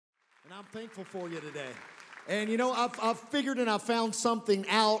And I'm thankful for you today. And you know, I've figured and I found something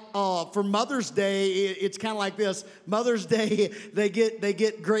out for Mother's Day. It's kind of like this. Mother's Day, they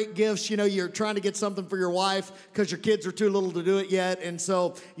get great gifts. You know, you're trying to get something for your wife because your kids are too little to do it yet, and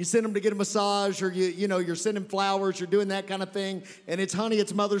so you send them to get a massage, or you're sending flowers, you're doing that kind of thing. And it's, honey,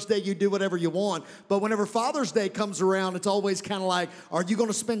 it's Mother's Day. You do whatever you want. But whenever Father's Day comes around, it's always kind of like, are you going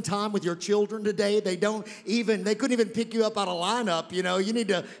to spend time with your children today? They couldn't even pick you up out of lineup. You know, you need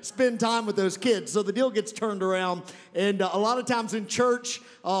to spend time with those kids. So the deal gets turned around. And a lot of times in church,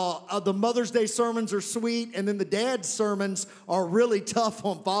 the Mother's Day sermons are sweet, and then the dad's sermons are really tough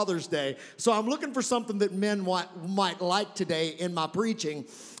on Father's Day. So I'm looking for something that men might like today in my preaching.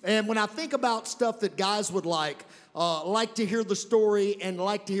 And when I think about stuff that guys would like to hear the story and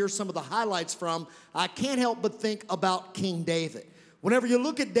like to hear some of the highlights from, I can't help but think about King David. Whenever you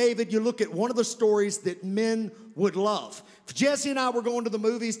look at David, you look at one of the stories that men would love. If Jesse and I were going to the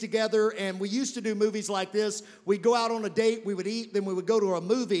movies together, and we used to do movies like this, we'd go out on a date, we would eat, then we would go to a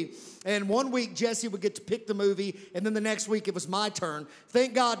movie. And one week, Jesse would get to pick the movie, and then the next week, it was my turn.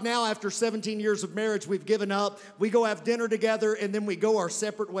 Thank God now, after 17 years of marriage, we've given up. We go have dinner together, and then we go our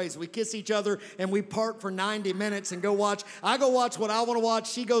separate ways. We kiss each other, and we part for 90 minutes and go watch. I go watch what I want to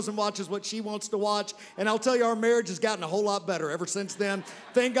watch. She goes and watches what she wants to watch. And I'll tell you, our marriage has gotten a whole lot better ever since then.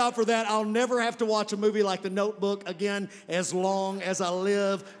 Thank God for that. I'll never have to watch a movie like The Notebook again as long as I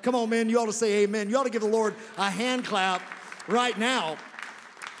live. Come on, man, you ought to say amen. You ought to give the Lord a hand clap right now.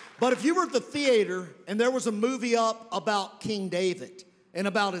 But if you were at the theater and there was a movie up about King David and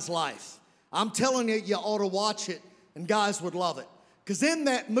about his life, I'm telling you, you ought to watch it, and guys would love it. Because in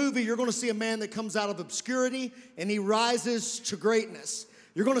that movie, you're going to see a man that comes out of obscurity and he rises to greatness.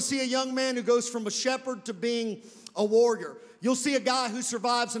 You're going to see a young man who goes from a shepherd to being a warrior. You'll see a guy who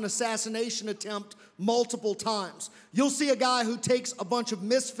survives an assassination attempt multiple times. You'll see a guy who takes a bunch of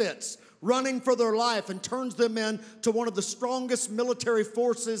misfits running for their life and turns them into one of the strongest military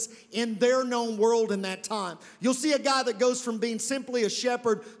forces in their known world in that time. You'll see a guy that goes from being simply a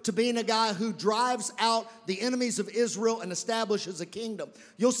shepherd to being a guy who drives out the enemies of Israel and establishes a kingdom.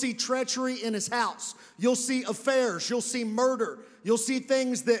 You'll see treachery in his house. You'll see affairs. You'll see murder. You'll see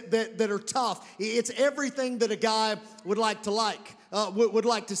things that are tough. It's everything that a guy would like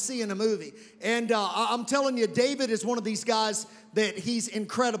to see in a movie. And I'm telling you, David is one of these guys that he's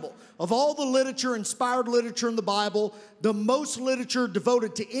incredible. Of all the literature, inspired literature in the Bible, the most literature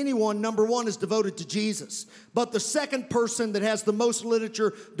devoted to anyone, number one, is devoted to Jesus. But the second person that has the most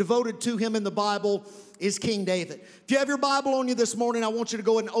literature devoted to him in the Bible is King David. If you have your Bible on you this morning, I want you to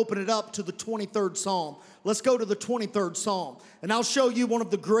go ahead and open it up to the 23rd Psalm. Let's go to the 23rd Psalm. And I'll show you one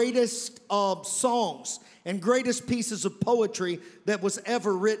of the greatest songs and greatest pieces of poetry that was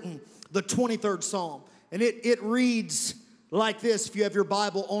ever written, the 23rd Psalm. And it reads like this, if you have your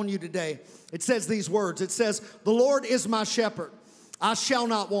Bible on you today. It says these words. It says, "The Lord is my shepherd, I shall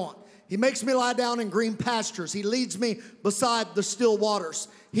not want. He makes me lie down in green pastures. He leads me beside the still waters.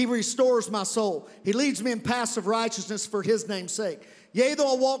 He restores my soul. He leads me in paths of righteousness for his name's sake. Yea,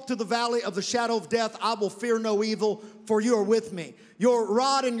 though I walk through the valley of the shadow of death, I will fear no evil, for you are with me. Your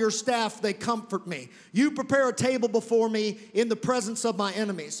rod and your staff, they comfort me. You prepare a table before me in the presence of my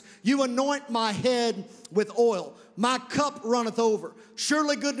enemies. You anoint my head with oil. My cup runneth over.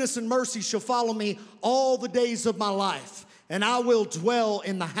 Surely goodness and mercy shall follow me all the days of my life, and I will dwell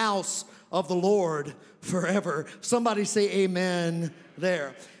in the house of the Lord forever." Somebody say amen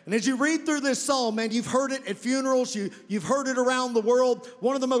there. And as you read through this psalm, man, you've heard it at funerals, you've heard it around the world,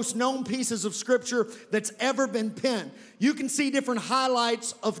 one of the most known pieces of scripture that's ever been penned. You can see different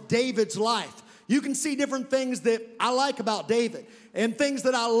highlights of David's life. You can see different things that I like about David, and things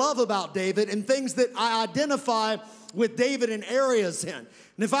that I love about David, and things that I identify with David in areas in. And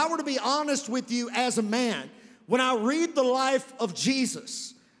if I were to be honest with you as a man, when I read the life of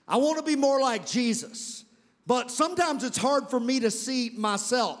Jesus, I want to be more like Jesus. But sometimes it's hard for me to see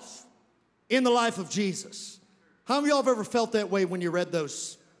myself in the life of Jesus. How many of y'all have ever felt that way when you read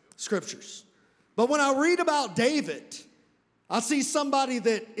those scriptures? But when I read about David, I see somebody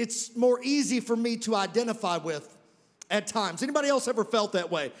that it's more easy for me to identify with at times. Anybody else ever felt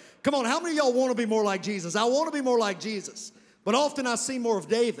that way? Come on, how many of y'all want to be more like Jesus? I want to be more like Jesus. But often I see more of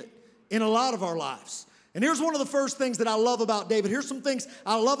David in a lot of our lives. And here's one of the first things that I love about David. Here's some things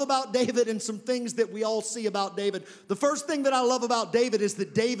I love about David and some things that we all see about David. The first thing that I love about David is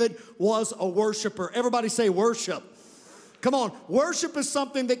that David was a worshiper. Everybody say worship. Come on, worship is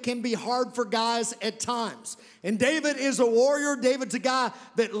something that can be hard for guys at times. And David is a warrior. David's a guy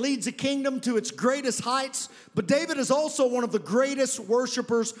that leads a kingdom to its greatest heights. But David is also one of the greatest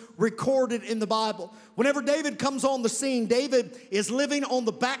worshipers recorded in the Bible. Whenever David comes on the scene, David is living on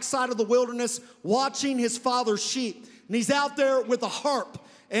the backside of the wilderness, watching his father's sheep. And he's out there with a harp.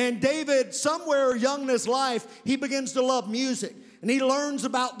 And David, somewhere young in his life, he begins to love music. And he learns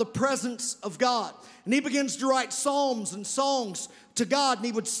about the presence of God. And he begins to write psalms and songs to God. And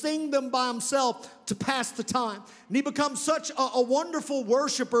he would sing them by himself to pass the time. And he becomes such a wonderful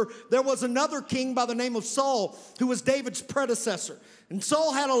worshiper. There was another king by the name of Saul who was David's predecessor. And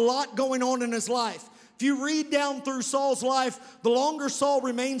Saul had a lot going on in his life. If you read down through Saul's life, the longer Saul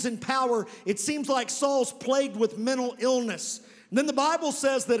remains in power, it seems like Saul's plagued with mental illness. And then the Bible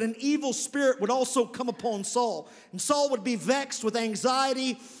says that an evil spirit would also come upon Saul. And Saul would be vexed with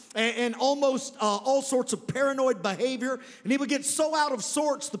anxiety and almost all sorts of paranoid behavior. And he would get so out of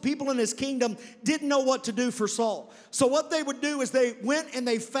sorts, the people in his kingdom didn't know what to do for Saul. So what they would do is they went and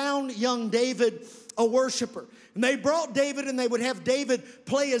they found young David, a worshiper. And they brought David and they would have David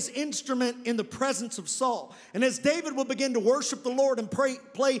play his instrument in the presence of Saul. And as David would begin to worship the Lord and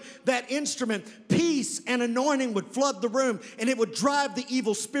play that instrument, peace and anointing would flood the room and it would drive the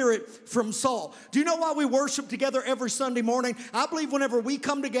evil spirit from Saul. Do you know why we worship together every Sunday morning? I believe whenever we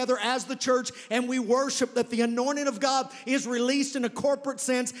come together as the church and we worship, that the anointing of God is released in a corporate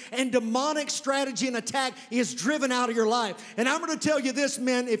sense and demonic strategy and attack is driven out of your life. And I'm going to tell you this,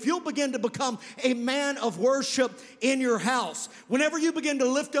 men, if you'll begin to become a man of worship in your house, whenever you begin to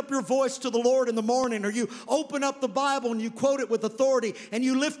lift up your voice to the Lord in the morning, or you open up the Bible and you quote it with authority and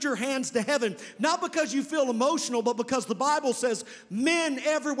you lift your hands to heaven, not because you feel emotional, but because the Bible says men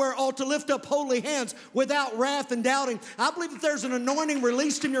everywhere ought to lift up holy hands without wrath and doubting. I believe that there's an anointing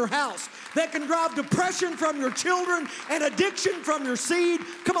released in your house that can drive depression from your children and addiction from your seed.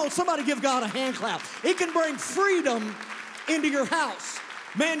 Come on, somebody give God a hand clap. It can bring freedom into your house.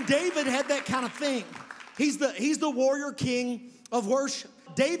 Man, David had that kind of thing. He's the warrior king of worship.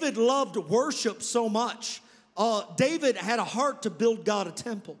 David loved worship so much. David had a heart to build God a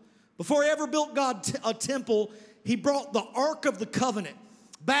temple. Before he ever built God a temple, he brought the Ark of the Covenant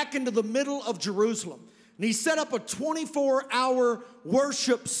back into the middle of Jerusalem. And he set up a 24-hour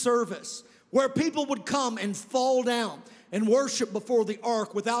worship service where people would come and fall down and worship before the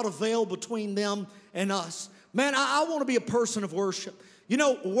Ark without a veil between them and us. Man, I want to be a person of worship. You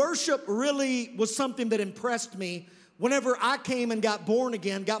know, worship really was something that impressed me whenever I came and got born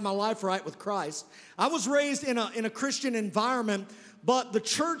again, got my life right with Christ. I was raised in a Christian environment, but the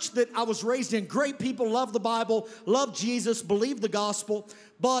church that I was raised in, great people, loved the Bible, loved Jesus, believed the gospel.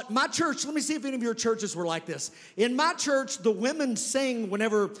 But my church, let me see if any of your churches were like this. In my church, the women sang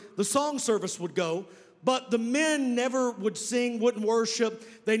whenever the song service would go, but the men never would sing, wouldn't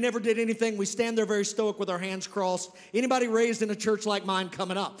worship. They never did anything. We stand there very stoic with our hands crossed. Anybody raised in a church like mine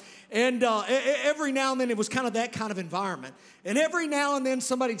coming up? And every now and then it was kind of that kind of environment. And every now and then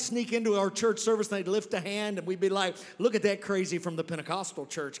somebody'd sneak into our church service and they'd lift a hand and we'd be like, look at that crazy from the Pentecostal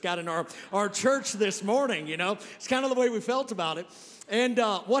church. Got in our church this morning, you know. It's kind of the way we felt about it. And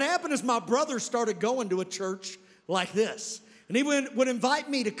what happened is my brother started going to a church like this. And he would invite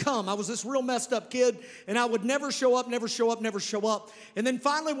me to come. I was this real messed up kid, and I would never show up. And then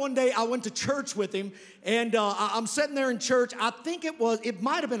finally one day I went to church with him, and I'm sitting there in church. It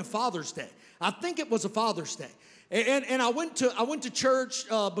might have been a Father's Day. I think it was a Father's Day. And I went to church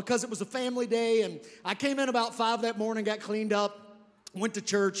because it was a family day, and I came in about 5 that morning, got cleaned up, went to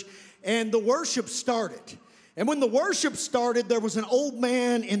church, and the worship started. And when the worship started, there was an old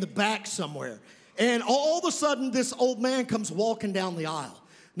man in the back somewhere. And all of a sudden, this old man comes walking down the aisle.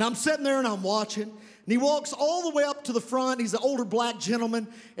 And I'm sitting there and I'm watching. And he walks all the way up to the front. He's an older black gentleman.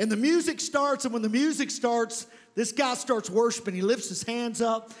 And the music starts. And when the music starts, this guy starts worshiping. He lifts his hands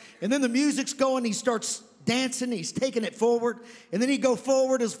up. And then the music's going. He starts dancing. He's taking it forward. And then he'd go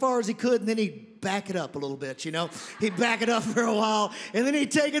forward as far as he could. And then he'd back it up a little bit, you know. He'd back it up for a while. And then he'd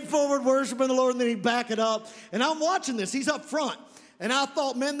take it forward, worshiping the Lord. And then he'd back it up. And I'm watching this. He's up front. And I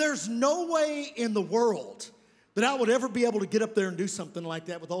thought, man, there's no way in the world that I would ever be able to get up there and do something like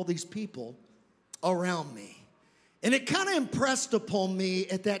that with all these people around me. And it kind of impressed upon me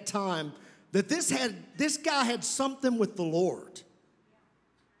at that time that this guy had something with the Lord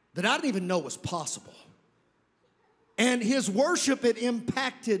that I didn't even know was possible. And his worship had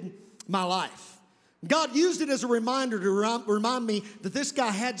impacted my life. God used it as a reminder to remind me that this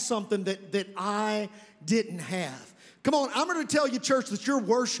guy had something that I didn't have. Come on, I'm going to tell you, church, that your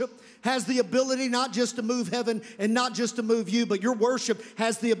worship has the ability not just to move heaven and not just to move you, but your worship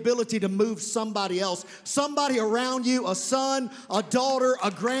has the ability to move somebody else. Somebody around you, a son, a daughter, a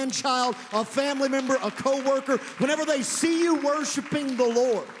grandchild, a family member, a coworker. Whenever they see you worshiping the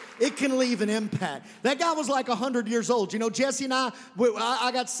Lord, it can leave an impact. That guy was like 100 years old. You know, Jesse and I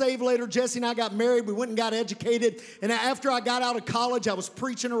got saved later. Jesse and I got married. We went and got educated. And after I got out of college, I was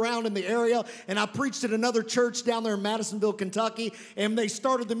preaching around in the area. And I preached at another church down there in Madisonville, Kentucky. And they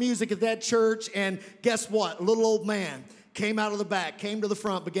started the music at that church. And guess what? A little old man came out of the back, came to the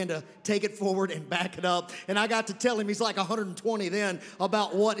front, began to take it forward and back it up. And I got to tell him, he's like 120 then,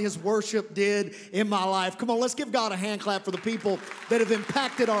 about what his worship did in my life. Come on, let's give God a hand clap for the people that have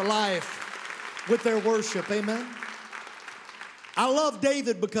impacted our life with their worship. Amen. I love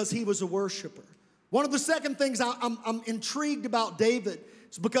David because he was a worshiper. One of the second things I'm intrigued about David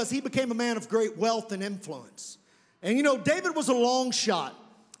is because he became a man of great wealth and influence. And you know, David was a long shot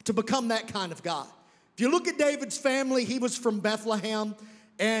to become that kind of guy. If you look at David's family, he was from Bethlehem,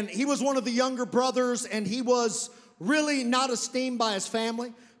 and he was one of the younger brothers, and he was really not esteemed by his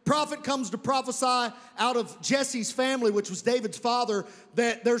family. Prophet comes to prophesy out of Jesse's family, which was David's father,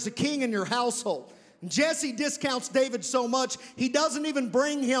 that there's a king in your household. And Jesse discounts David so much, he doesn't even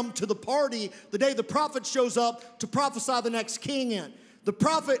bring him to the party the day the prophet shows up to prophesy the next king in. The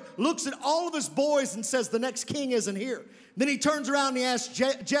prophet looks at all of his boys and says, the next king isn't here. Then he turns around and he asks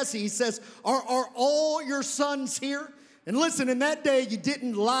Jesse, he says, are all your sons here? And listen, in that day, you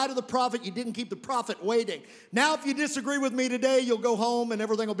didn't lie to the prophet. You didn't keep the prophet waiting. Now, if you disagree with me today, you'll go home and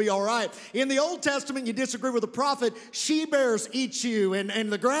everything will be all right. In the Old Testament, you disagree with the prophet, she-bears eat you,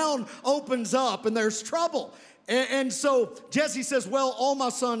 and the ground opens up, and there's trouble. And so Jesse says, well, all my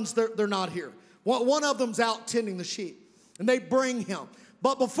sons, they're not here. One of them's out tending the sheep, and they bring him.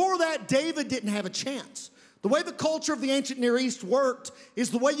 But before that, David didn't have a chance. The way the culture of the ancient Near East worked is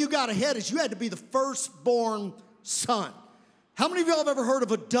the way you got ahead is you had to be the firstborn son. How many of y'all have ever heard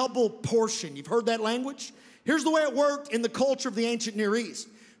of a double portion? You've heard that language? Here's the way it worked in the culture of the ancient Near East.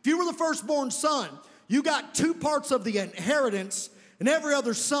 If you were the firstborn son, you got 2 parts of the inheritance, and every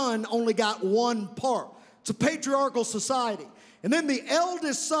other son only got 1 part. It's a patriarchal society. And then the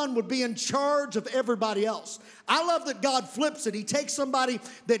eldest son would be in charge of everybody else. I love that God flips it. He takes somebody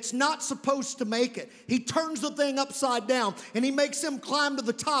that's not supposed to make it. He turns the thing upside down, and he makes them climb to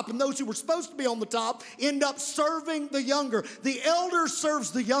the top. And those who were supposed to be on the top end up serving the younger. The elder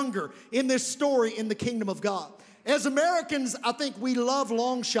serves the younger in this story in the kingdom of God. As Americans, I think we love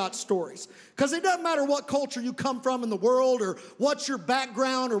long shot stories because it doesn't matter what culture you come from in the world or what's your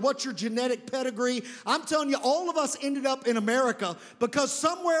background or what's your genetic pedigree. I'm telling you, all of us ended up in America because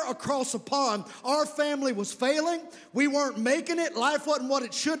somewhere across a pond, our family was failing. We weren't making it. Life wasn't what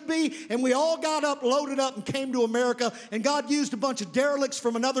it should be. And we all got up, loaded up, and came to America. And God used a bunch of derelicts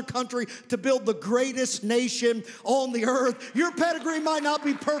from another country to build the greatest nation on the earth. Your pedigree might not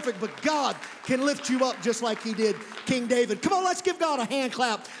be perfect, but God can lift you up just like he did King David. Come on, let's give God a hand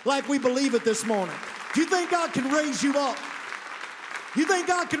clap like we believe it this morning. Do you think God can raise you up? You think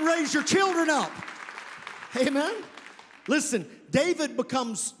God can raise your children up? Amen? Listen, David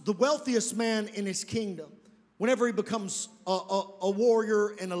becomes the wealthiest man in his kingdom whenever he becomes a warrior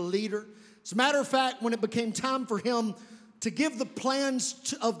and a leader. As a matter of fact, when it became time for him to give the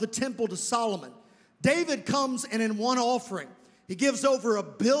plans of the temple to Solomon, David comes and in one offering, he gives over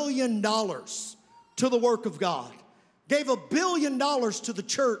 $1 billion to the work of God. Gave $1 billion to the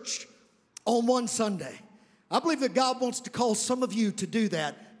church on one Sunday. I believe that God wants to call some of you to do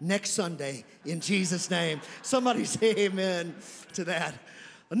that next Sunday in Jesus' name. Somebody say amen to that.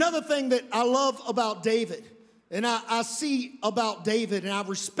 Another thing that I love about David, and I see about David, and I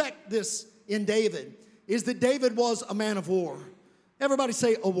respect this in David, is that David was a man of war. Everybody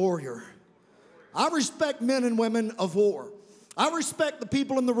say a warrior. I respect men and women of war. I respect the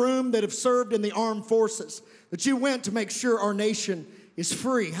people in the room that have served in the armed forces, that you went to make sure our nation is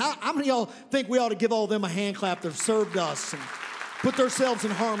free. How many of y'all think we ought to give all of them a hand clap that have served us and put themselves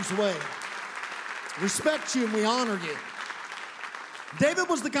in harm's way? Respect you and we honor you. David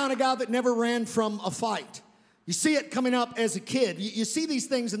was the kind of guy that never ran from a fight. You see it coming up as a kid. You see these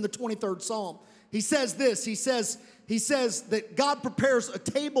things in the 23rd Psalm. He says this, he says that God prepares a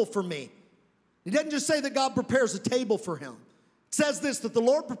table for me. He doesn't just say that God prepares a table for him. It says this, that the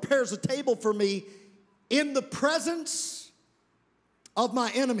Lord prepares a table for me in the presence of my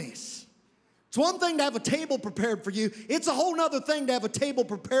enemies. It's one thing to have a table prepared for you. It's a whole other thing to have a table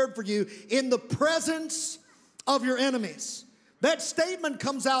prepared for you in the presence of your enemies. That statement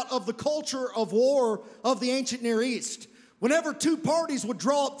comes out of the culture of war of the ancient Near East. Whenever two parties would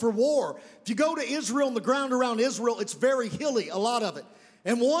draw up for war, if you go to Israel and the ground around Israel, it's very hilly, a lot of it.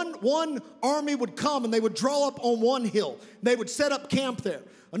 And one army would come and they would draw up on one hill. They would set up camp there.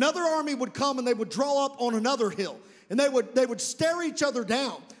 Another army would come and they would draw up on another hill. And they would stare each other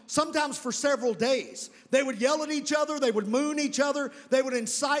down, sometimes for several days. They would yell at each other. They would moon each other. They would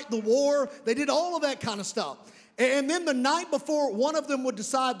incite the war. They did all of that kind of stuff. And then the night before, one of them would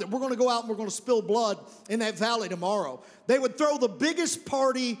decide that we're going to go out and we're going to spill blood in that valley tomorrow. They would throw the biggest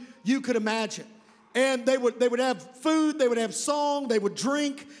party you could imagine. And they would have food, they would have song, they would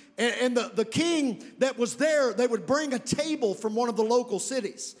drink. And the king that was there, they would bring a table from one of the local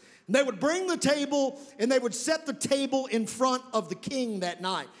cities. And they would bring the table and they would set the table in front of the king that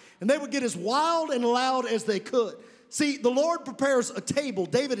night. And they would get as wild and loud as they could. See, the Lord prepares a table.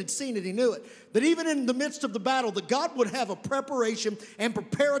 David had seen it, he knew it. That even in the midst of the battle, that God would have a preparation and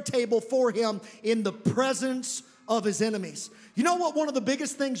prepare a table for him in the presence of his enemies. You know what one of the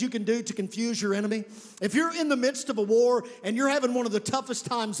biggest things you can do to confuse your enemy? If you're in the midst of a war and you're having one of the toughest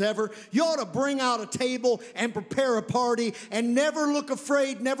times ever, you ought to bring out a table and prepare a party and never look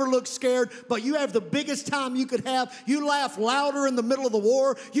afraid, never look scared, but you have the biggest time you could have. You laugh louder in the middle of the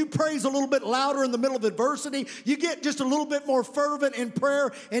war. You praise a little bit louder in the middle of adversity. You get just a little bit more fervent in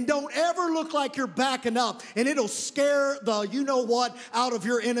prayer, and don't ever look like you're backing up, and it'll scare the you-know-what out of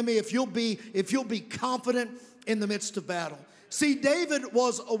your enemy if you'll be confident in the midst of battle. See, David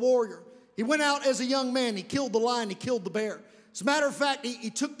was a warrior. He went out as a young man. He killed the lion. He killed the bear. As a matter of fact, he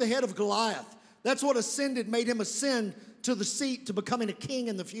took the head of Goliath. That's what made him ascend to the seat to becoming a king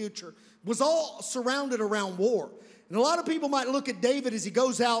in the future. It was all surrounded around war. And a lot of people might look at David as he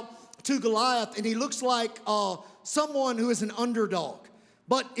goes out to Goliath, and he looks like someone who is an underdog.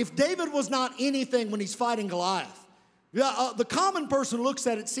 But if David was not anything when he's fighting Goliath, the common person looks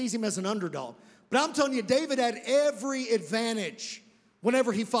at it, sees him as an underdog. But I'm telling you, David had every advantage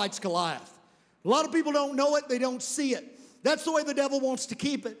whenever he fights Goliath. A lot of people don't know it. They don't see it. That's the way the devil wants to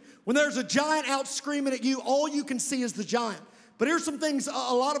keep it. When there's a giant out screaming at you, all you can see is the giant. But here's some things a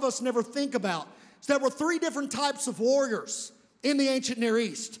lot of us never think about. So there were three different types of warriors in the ancient Near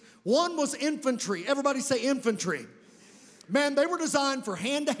East. One was infantry. Everybody say infantry. Man, they were designed for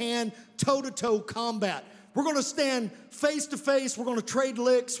hand-to-hand, toe-to-toe combat. We're going to stand face to face. We're going to trade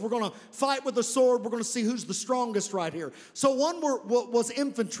licks. We're going to fight with a sword. We're going to see who's the strongest right here. So one was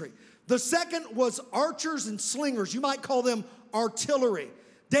infantry. The second was archers and slingers. You might call them artillery.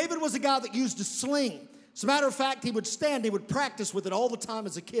 David was a guy that used a sling. As a matter of fact, he would practice with it all the time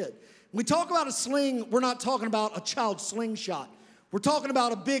as a kid. When we talk about a sling, we're not talking about a child's slingshot. We're talking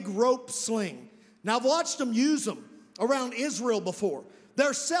about a big rope sling. Now, I've watched them use them around Israel before.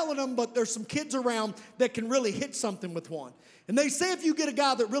 They're selling them, but there's some kids around that can really hit something with one. And they say if you get a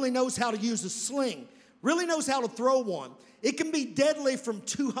guy that really knows how to use a sling, really knows how to throw one, it can be deadly from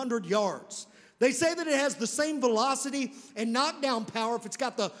 200 yards. They say that it has the same velocity and knockdown power. If it's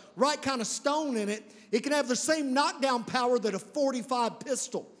got the right kind of stone in it, it can have the same knockdown power that a .45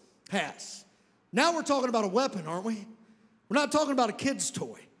 pistol has. Now we're talking about a weapon, aren't we? We're not talking about a kid's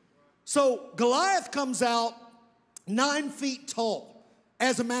toy. So Goliath comes out 9 feet tall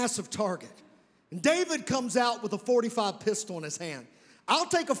as a massive target. And David comes out with a .45 pistol in his hand. I'll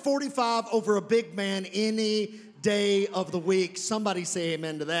take a .45 over a big man any day of the week. Somebody say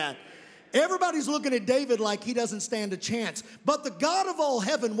amen to that. Everybody's looking at David like he doesn't stand a chance. But the God of all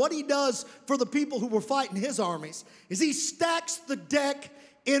heaven, what he does for the people who were fighting his armies is he stacks the deck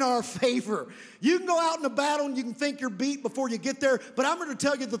in our favor. You can go out in a battle and you can think you're beat before you get there, but I'm going to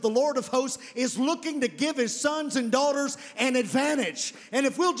tell you that the Lord of hosts is looking to give his sons and daughters an advantage. And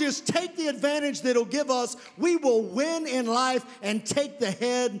if we'll just take the advantage that he'll give us, we will win in life and take the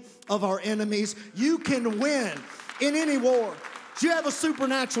head of our enemies. You can win in any war. You have a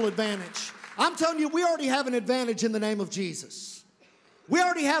supernatural advantage. I'm telling you, we already have an advantage in the name of Jesus. We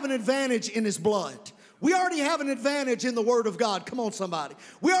already have an advantage in his blood. We already have an advantage in the Word of God. Come on, somebody.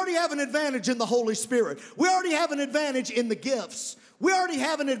 We already have an advantage in the Holy Spirit. We already have an advantage in the gifts. We already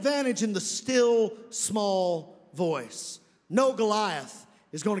have an advantage in the still, small voice. No Goliath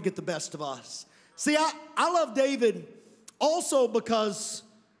is going to get the best of us. See, I love David also because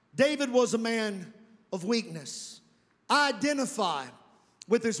David was a man of weakness. I identify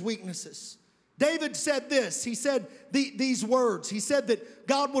with his weaknesses. David said this. He said these words. He said that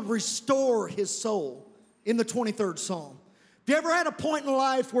God would restore his soul in the 23rd Psalm. Have you ever had a point in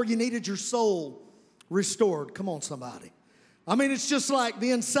life where you needed your soul restored? Come on, somebody. I mean, it's just like the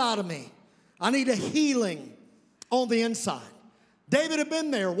inside of me. I need a healing on the inside. David had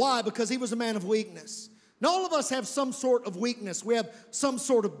been there. Why? Because he was a man of weakness. And all of us have some sort of weakness. We have some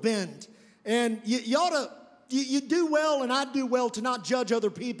sort of bend. And you ought you do well, and I do well to not judge other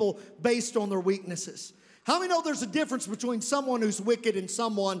people based on their weaknesses. How many know there's a difference between someone who's wicked and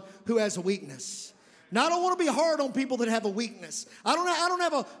someone who has a weakness? Now, I don't want to be hard on people that have a weakness. I don't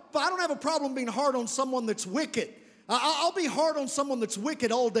have a problem being hard on someone that's wicked. I'll be hard on someone that's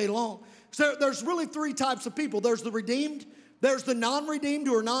wicked all day long. So there's really three types of people. There's the redeemed, there's the non-redeemed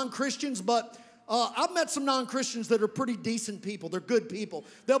who are non-Christians, but I've met some non-Christians that are pretty decent people. They're good people.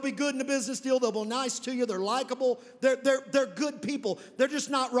 They'll be good in a business deal. They'll be nice to you. They're likable. They're good people. They're just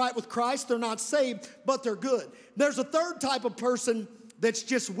not right with Christ. They're not saved, but they're good. There's a third type of person that's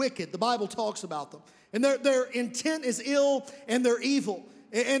just wicked. The Bible talks about them. And their intent is ill and they're evil.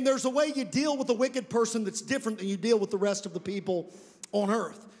 And there's a way you deal with a wicked person that's different than you deal with the rest of the people on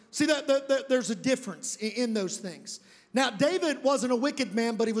earth. See, there's a difference in those things. Now, David wasn't a wicked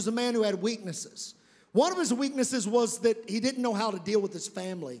man, but he was a man who had weaknesses. One of his weaknesses was that he didn't know how to deal with his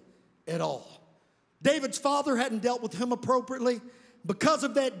family at all. David's father hadn't dealt with him appropriately. Because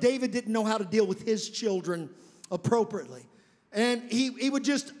of that, David didn't know how to deal with his children appropriately. And he would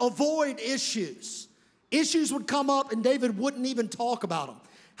just avoid issues. Issues would come up and David wouldn't even talk about them.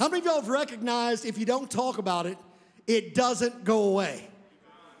 How many of y'all have recognized if you don't talk about it, it doesn't go away?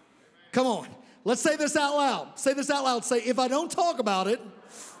 Come on. Let's say this out loud. Say this out loud. Say, if I don't talk about it,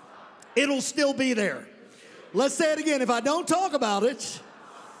 it'll still be there. Let's say it again. If I don't talk about it,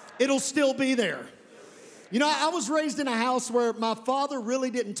 it'll still be there. You know, I was raised in a house where my father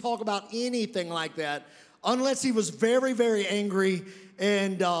really didn't talk about anything like that unless he was very, very angry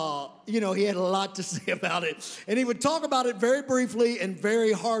and, he had a lot to say about it. And he would talk about it very briefly and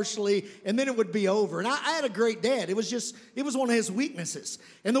very harshly, and then it would be over. And I had a great dad. It was one of his weaknesses.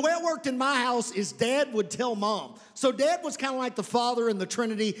 And the way it worked in my house is Dad would tell Mom. So Dad was kind of like the Father in the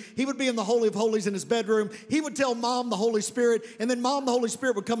Trinity. He would be in the Holy of Holies in his bedroom. He would tell Mom the Holy Spirit, and then Mom, the Holy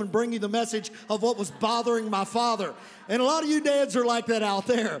Spirit, would come and bring you the message of what was bothering my father. And a lot of you dads are like that out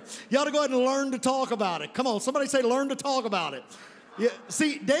there. You ought to go ahead and learn to talk about it. Come on, somebody say, learn to talk about it. Yeah,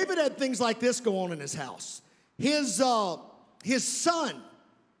 see, David had things like this go on in his house. His son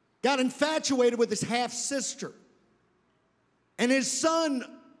got infatuated with his half-sister. And his son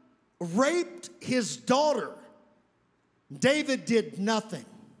raped his daughter. David did nothing.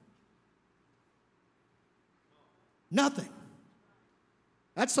 Nothing.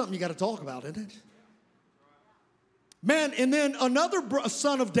 That's something you got to talk about, isn't it? Man, and then another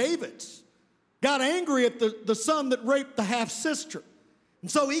son of David's got angry at the son that raped the half-sister. And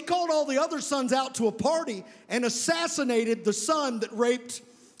so he called all the other sons out to a party and assassinated the son that raped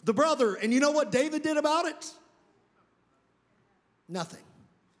the brother. And you know what David did about it? Nothing.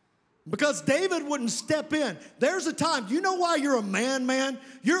 Because David wouldn't step in. There's a time. Do you know why you're a man, man?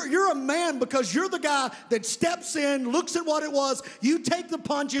 You're a man because you're the guy that steps in, looks at what it was. You take the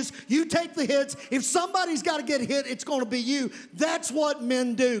punches. You take the hits. If somebody's got to get hit, it's going to be you. That's what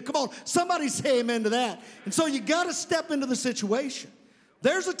men do. Come on. Somebody say amen to that. And so you got to step into the situation.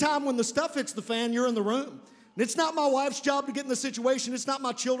 There's a time when the stuff hits the fan, you're in the room. And it's not my wife's job to get in the situation. It's not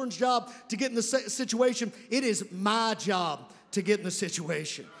my children's job to get in the situation. It is my job to get in the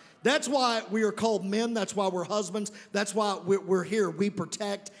situation. That's why we are called men. That's why we're husbands. That's why we're here. We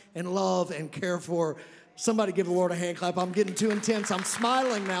protect and love and care for. Somebody give the Lord a hand clap. I'm getting too intense. I'm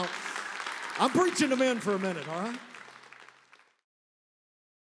smiling now. I'm preaching to men for a minute, all right?